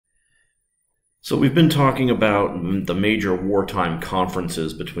So we've been talking about the major wartime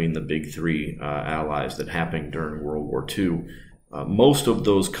conferences between the big three allies that happened during World War II. Most of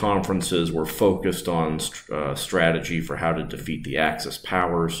those conferences were focused on strategy for how to defeat the Axis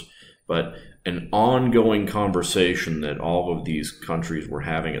powers, but an ongoing conversation that all of these countries were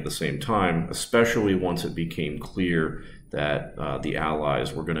having at the same time, especially once it became clear that the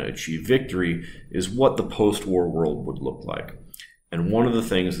Allies were going to achieve victory, is what the post-war world would look like. And one of the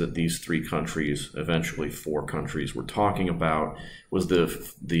things that these three countries, eventually four countries, were talking about was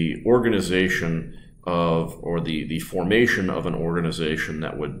the organization of, or the formation of an organization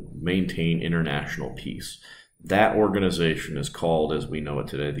that would maintain international peace. That organization is called, as we know it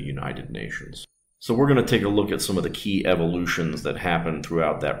today, the United Nations. So we're going to take a look at some of the key evolutions that happened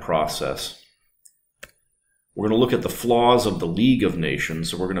throughout that process. We're going to look at the flaws of the League of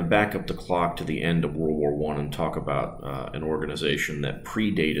Nations. So we're going to back up the clock to the end of World War I and talk about an organization that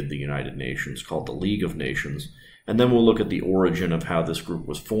predated the United Nations called the League of Nations. And then we'll look at the origin of how this group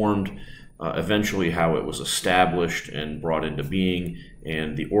was formed, eventually how it was established and brought into being,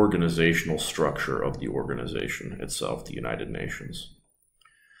 and the organizational structure of the organization itself, the United Nations.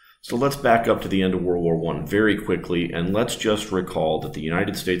 So let's back up to the end of World War I very quickly, and let's just recall that the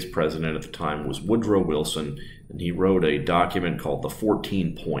United States president at the time was Woodrow Wilson, and he wrote a document called the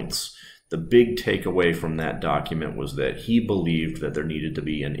 14 Points. The big takeaway from that document was that he believed that there needed to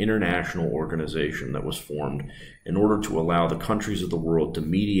be an international organization that was formed in order to allow the countries of the world to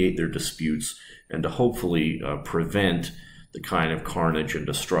mediate their disputes and to hopefully prevent the kind of carnage and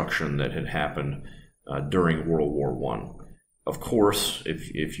destruction that had happened during World War I. Of course,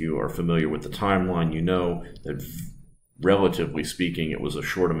 if you are familiar with the timeline, you know that relatively speaking, it was a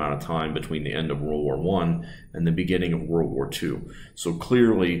short amount of time between the end of World War I and the beginning of World War II. So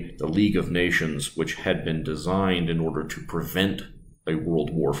clearly, the League of Nations, which had been designed in order to prevent a world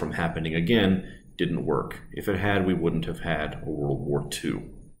war from happening again, didn't work. If it had, we wouldn't have had a World War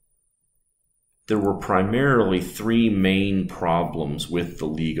II. There were primarily three main problems with the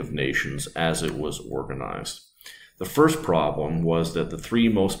League of Nations as it was organized. The first problem was that the three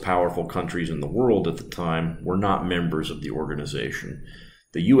most powerful countries in the world at the time were not members of the organization.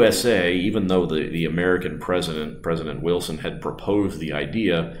 The USA, even though the American president, President Wilson, had proposed the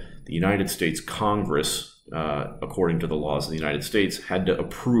idea, the United States Congress, according to the laws of the United States, had to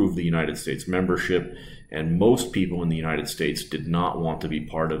approve the United States membership, and most people in the United States did not want to be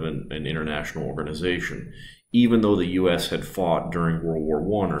part of an international organization. Even though the US had fought during World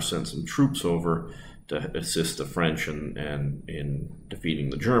War I or sent some troops over to assist the French in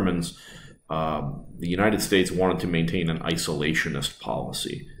defeating the Germans, the United States wanted to maintain an isolationist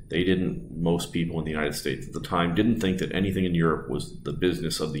policy. Most people in the United States at the time didn't think that anything in Europe was the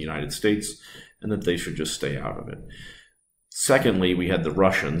business of the United States and that they should just stay out of it. Secondly, we had the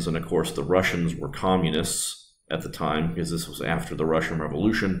Russians, and of course the Russians were communists at the time because this was after the Russian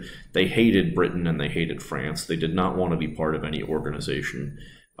Revolution. They hated Britain and they hated France. They did not want to be part of any organization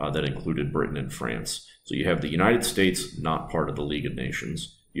that included Britain and France. So you have the United States, not part of the League of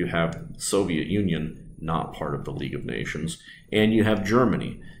Nations. You have the Soviet Union, not part of the League of Nations. And you have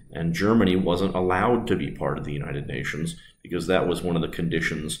Germany. And Germany wasn't allowed to be part of the United Nations because that was one of the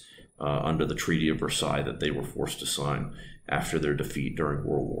conditions under the Treaty of Versailles that they were forced to sign after their defeat during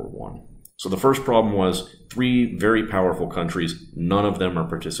World War I. So the first problem was three very powerful countries, none of them are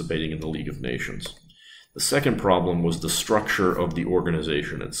participating in the League of Nations. The second problem was the structure of the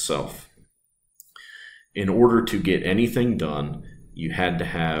organization itself. In order to get anything done, you had to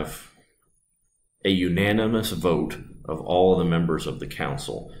have a unanimous vote of all of the members of the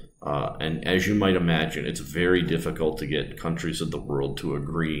council. And as you might imagine, it's very difficult to get countries of the world to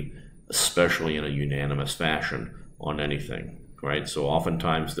agree, especially in a unanimous fashion, on anything, right? So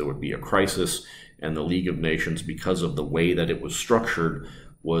oftentimes there would be a crisis, and the League of Nations, because of the way that it was structured,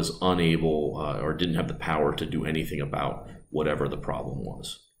 was unable or didn't have the power to do anything about whatever the problem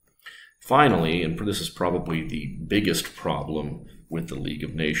was. Finally, and this is probably the biggest problem with the League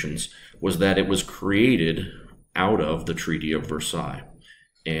of Nations, was that it was created out of the Treaty of Versailles.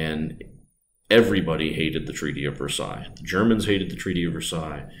 And everybody hated the Treaty of Versailles. The Germans hated the Treaty of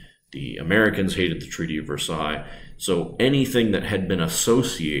Versailles. The Americans hated the Treaty of Versailles. So anything that had been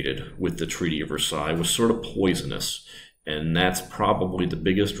associated with the Treaty of Versailles was sort of poisonous. And that's probably the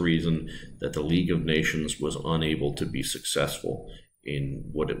biggest reason that the League of Nations was unable to be successful in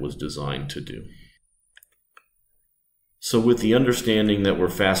what it was designed to do. So with the understanding that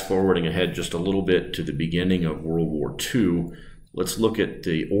we're fast forwarding ahead just a little bit to the beginning of World War II, let's look at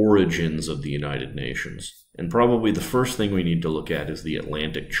the origins of the United Nations. And probably the first thing we need to look at is the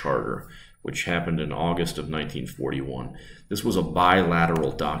Atlantic Charter, which happened in August of 1941. This was a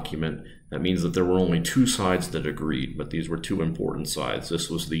bilateral document. That means that there were only two sides that agreed, but these were two important sides. This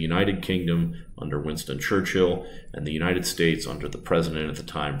was the United Kingdom under Winston Churchill and the United States under the president at the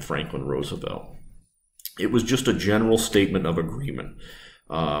time, Franklin Roosevelt. It was just a general statement of agreement.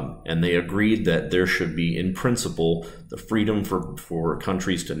 And they agreed that there should be, in principle, the freedom for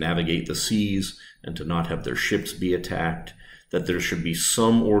countries to navigate the seas and to not have their ships be attacked, that there should be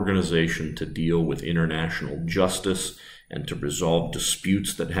some organization to deal with international justice and to resolve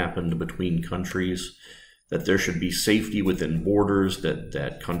disputes that happened between countries, that there should be safety within borders,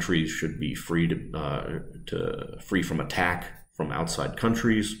 that countries should be free free from attack from outside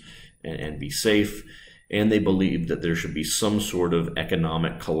countries and be safe. And they believed that there should be some sort of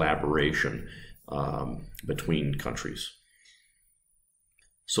economic collaboration between countries.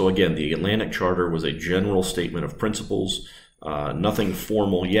 So again, the Atlantic Charter was a general statement of principles, nothing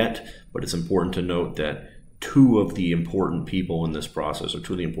formal yet, but it's important to note that two of the important people in this process, or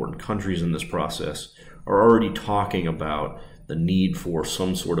two of the important countries in this process, are already talking about the need for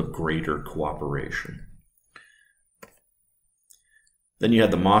some sort of greater cooperation. Then you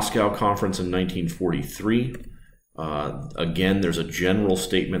had the Moscow Conference in 1943. Again, there's a general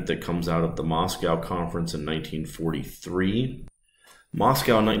statement that comes out of the Moscow Conference in 1943.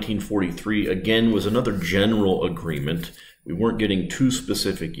 Moscow in 1943, again, was another general agreement. We weren't getting too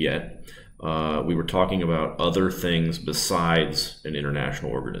specific yet. We were talking about other things besides an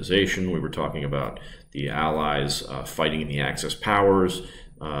international organization. We were talking about the Allies fighting the Axis powers,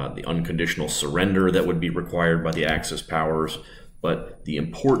 the unconditional surrender that would be required by the Axis powers. But the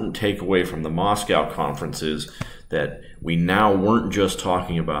important takeaway from the Moscow Conference is that we now weren't just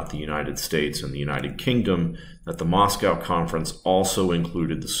talking about the United States and the United Kingdom, that the Moscow Conference also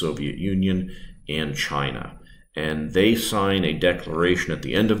included the Soviet Union and China. And they sign a declaration at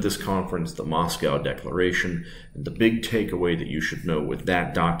the end of this conference, the Moscow Declaration. And the big takeaway that you should know with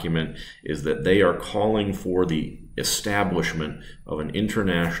that document is that they are calling for the establishment of an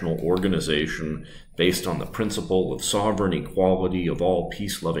international organization based on the principle of sovereign equality of all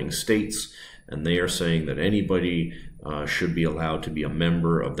peace-loving states. And they are saying that anybody should be allowed to be a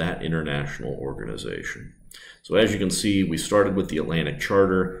member of that international organization. So as you can see, we started with the Atlantic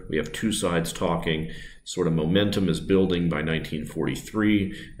Charter. We have two sides talking. Sort of momentum is building by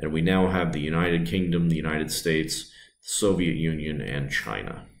 1943, and we now have the United Kingdom, the United States, the Soviet Union, and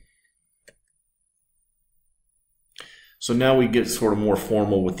China. So now we get sort of more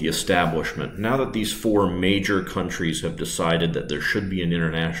formal with the establishment. Now that these four major countries have decided that there should be an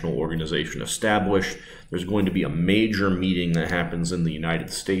international organization established, there's going to be a major meeting that happens in the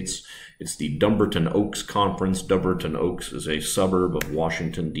United States. It's the Dumbarton Oaks Conference. Dumbarton Oaks is a suburb of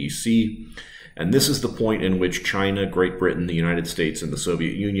Washington, D.C., and this is the point in which China, Great Britain, the United States, and the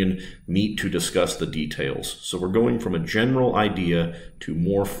Soviet Union meet to discuss the details. So we're going from a general idea to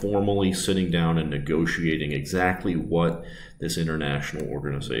more formally sitting down and negotiating exactly what this international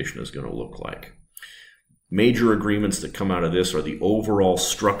organization is going to look like. Major agreements that come out of this are the overall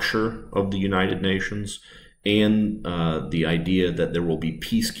structure of the United Nations and the idea that there will be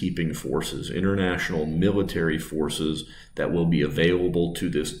peacekeeping forces, international military forces that will be available to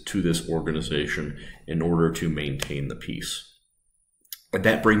this organization in order to maintain the peace. And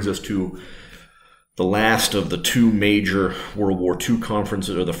that brings us to the last of the two major World War II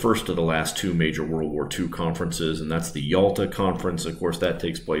conferences, or the first of the last two major World War II conferences, and that's the Yalta Conference. Of course, that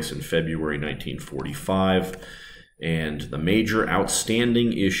takes place in February 1945. And the major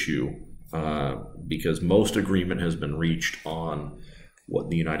outstanding issue, because most agreement has been reached on what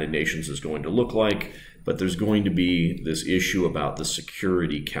the United Nations is going to look like, but there's going to be this issue about the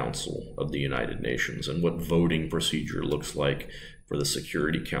Security Council of the United Nations and what voting procedure looks like for the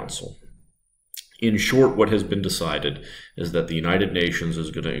Security Council. In short, what has been decided is that the United Nations is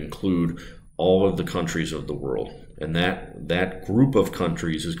going to include all of the countries of the world, and that group of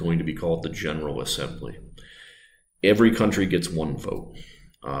countries is going to be called the General Assembly. Every country gets one vote.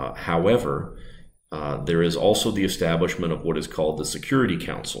 However, there is also the establishment of what is called the Security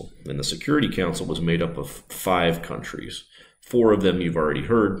Council. And the Security Council was made up of 5 countries. 4 of them you've already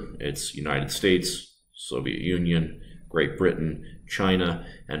heard. It's United States, Soviet Union, Great Britain, China,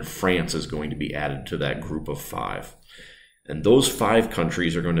 and France is going to be added to that group of 5. And those 5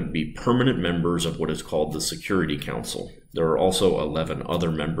 countries are going to be permanent members of what is called the Security Council. There are also 11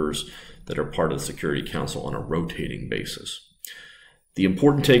 other members that are part of the Security Council on a rotating basis. The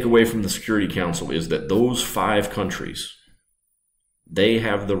important takeaway from the Security Council is that those 5 countries, they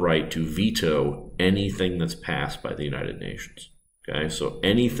have the right to veto anything that's passed by the United Nations. Okay, so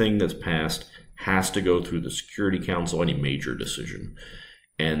anything that's passed has to go through the Security Council, any major decision.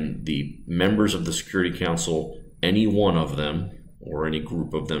 and the members of the Security Council, any one of them, or any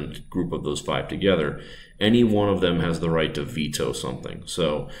group of them, group of those 5 together, any one of them has the right to veto something.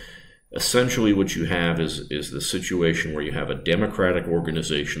 So essentially what you have is the situation where you have a democratic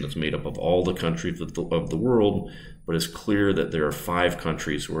organization that's made up of all the countries of the world, but it's clear that there are 5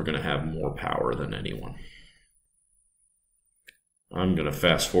 countries who are going to have more power than anyone. I'm going to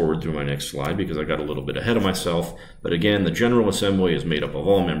fast forward through my next slide because I got a little bit ahead of myself. But again, the General Assembly is made up of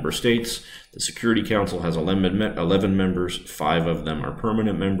all member states. The Security Council has 11 members. 5 of them are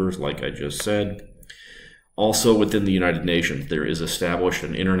permanent members, like I just said. Also within the United Nations, there is established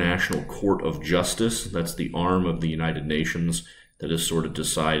an International Court of Justice. That's the arm of the United Nations that is sort of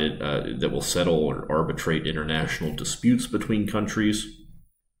decided, that will settle or arbitrate international disputes between countries.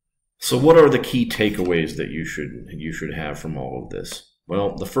 So what are the key takeaways that you should have from all of this?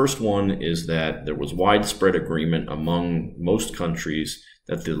 Well, the first one is that there was widespread agreement among most countries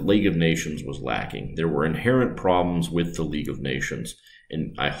that the League of Nations was lacking. There were inherent problems with the League of Nations,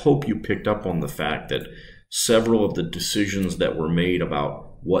 and I hope you picked up on the fact that several of the decisions that were made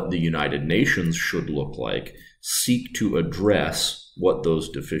about what the United Nations should look like seek to address what those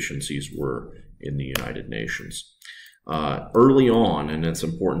deficiencies were in the United Nations. Early on, and it's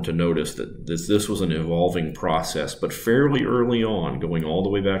important to notice that this was an evolving process, but fairly early on, going all the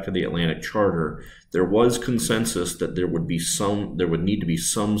way back to the Atlantic Charter, there was consensus that there would need to be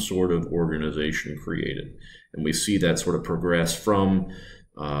some sort of organization created. And we see that sort of progress from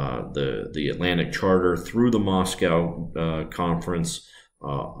the Atlantic Charter through the Moscow Conference,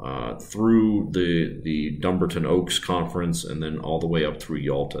 through the Dumbarton Oaks Conference, and then all the way up through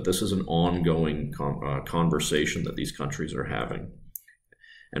Yalta. This is an ongoing conversation that these countries are having.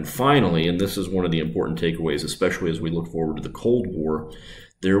 And finally, and this is one of the important takeaways, especially as we look forward to the Cold War,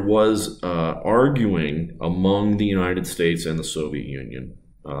 there was arguing among the United States and the Soviet Union,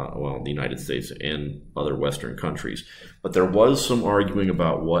 well, the United States and other Western countries, but there was some arguing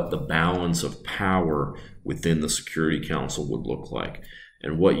about what the balance of power within the Security Council would look like.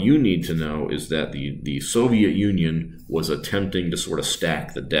 And what you need to know is that the Soviet Union was attempting to sort of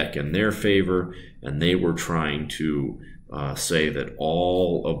stack the deck in their favor, and they were trying to say that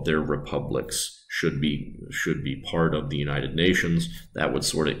all of their republics should be part of the United Nations. That would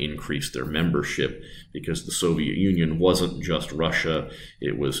sort of increase their membership, because the Soviet Union wasn't just Russia.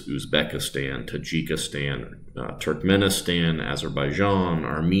 It was Uzbekistan, Tajikistan, Turkmenistan, Azerbaijan,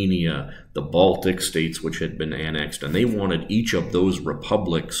 Armenia, the Baltic states, which had been annexed, and they wanted each of those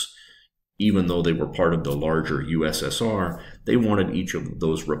republics, even though they were part of the larger USSR, they wanted each of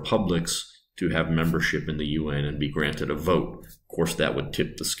those republics to have membership in the UN and be granted a vote. Of course, that would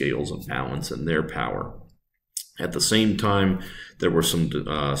tip the scales of balance in their power. At the same time, there were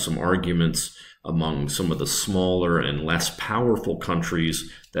some arguments among some of the smaller and less powerful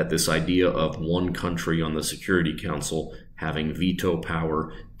countries that this idea of one country on the Security Council having veto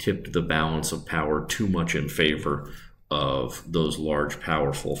power tipped the balance of power too much in favor of those large,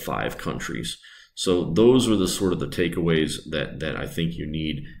 powerful 5 countries. So those are the sort of the takeaways that I think you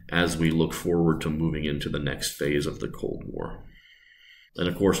need as we look forward to moving into the next phase of the Cold War. And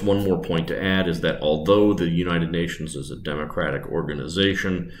of course, one more point to add is that although the United Nations is a democratic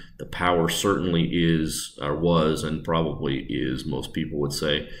organization, the power certainly is, or was, and probably is, most people would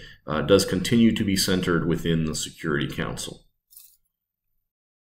say, does continue to be centered within the Security Council.